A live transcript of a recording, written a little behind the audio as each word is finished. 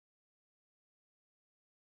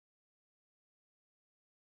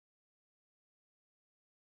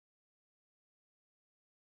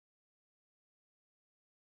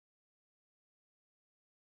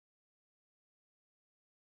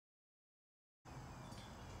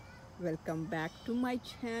Welcome back to my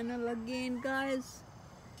channel again, guys.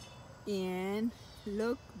 And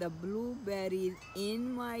look, the blueberries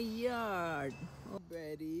in my yard.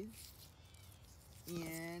 Berries,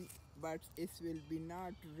 and but it will be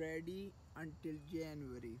not ready until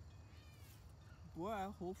January.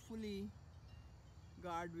 Well, hopefully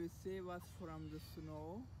God will save us from the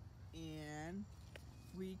snow and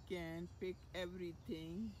we can pick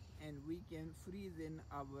everything and we can freeze in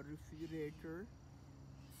our refrigerator,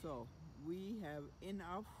 so we have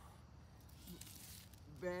enough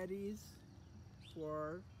berries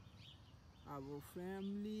for our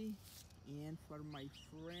family and for my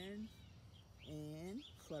friends and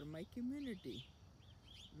for my community.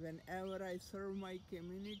 Whenever I serve my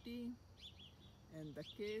community and the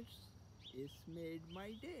kids, it's made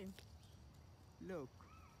my day. Look,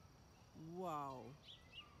 wow,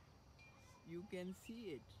 you can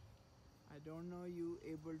see it. I don't know you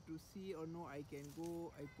able to see or no. I can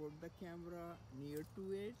go, I put the camera near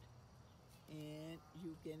to it and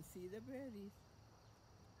you can see the berries.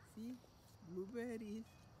 See, blueberries.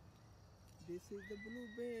 This is the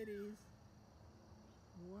blueberries.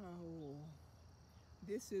 Wow.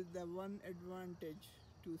 This is the one advantage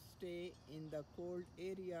to stay in the cold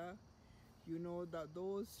area. You know that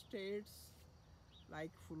those states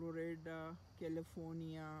like Florida,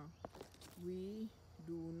 California, we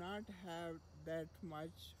do not have that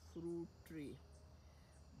much fruit tree.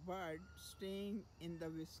 But staying in the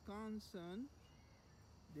Wisconsin,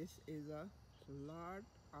 this is a lot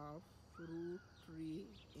of fruit tree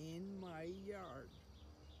in my yard.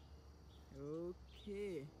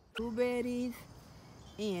 Okay. Blueberries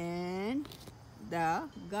and the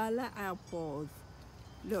gala apples.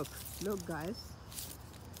 Look, look guys.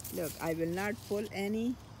 Look, I will not pull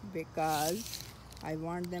any because I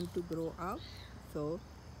want them to grow up. So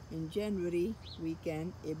in January we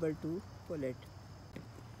can able to pull it.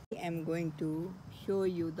 I am going to show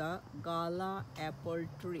you the gala apple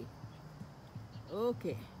tree.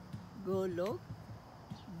 Okay, go look.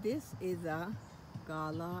 This is a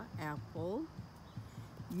gala apple.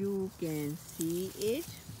 You can see it.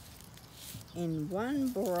 In one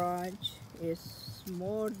branch is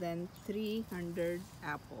more than 300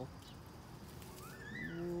 apple.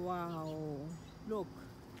 Wow, look,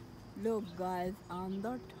 look guys, on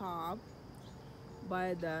the top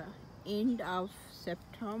by the end of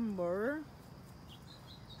September,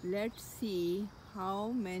 let's see how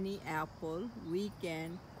many apple we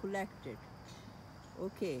can collect it.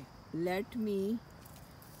 Okay, let me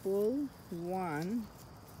pull one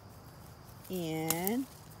and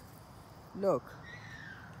look,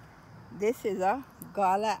 this is a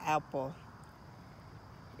gala apple.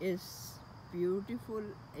 It's beautiful.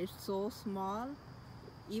 It's so small.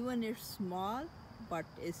 Even it's small, but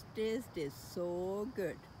its taste is so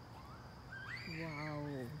good. Wow,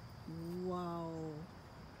 wow.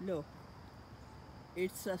 Look,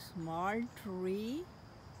 it's a small tree,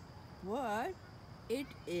 but it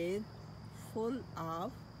is full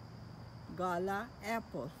of gala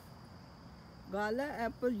apples. Gala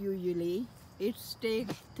apple usually it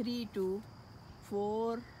takes 3 to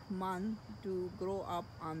 4 months to grow up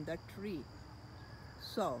on the tree.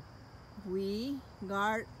 So we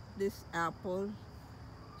got this apple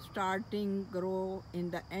starting grow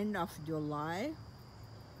in the end of July.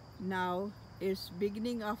 Now it's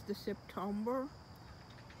beginning of the September.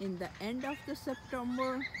 In the end of the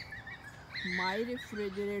September, my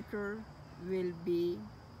refrigerator will be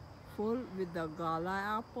full with the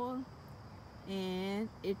gala apple and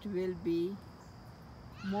it will be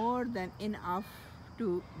more than enough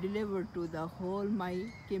to deliver to the whole my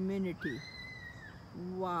community.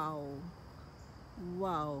 Wow,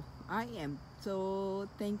 wow, I am so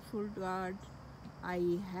thankful to God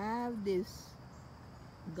I have this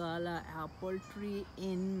gala apple tree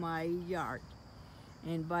in my yard.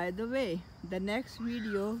 And by the way, the next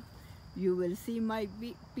video you will see my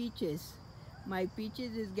peaches. My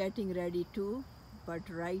peaches is getting ready too, but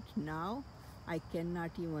right now I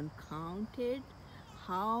cannot even count it.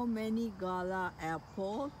 How many gala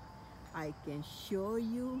apple I can show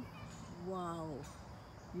you. Wow,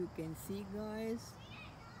 you can see guys,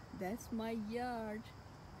 that's my yard.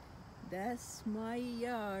 That's my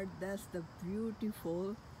yard. That's the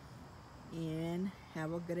beautiful. And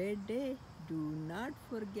have a great day. Do not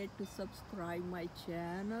forget to subscribe my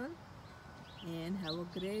channel and have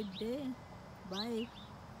a great day. Bye.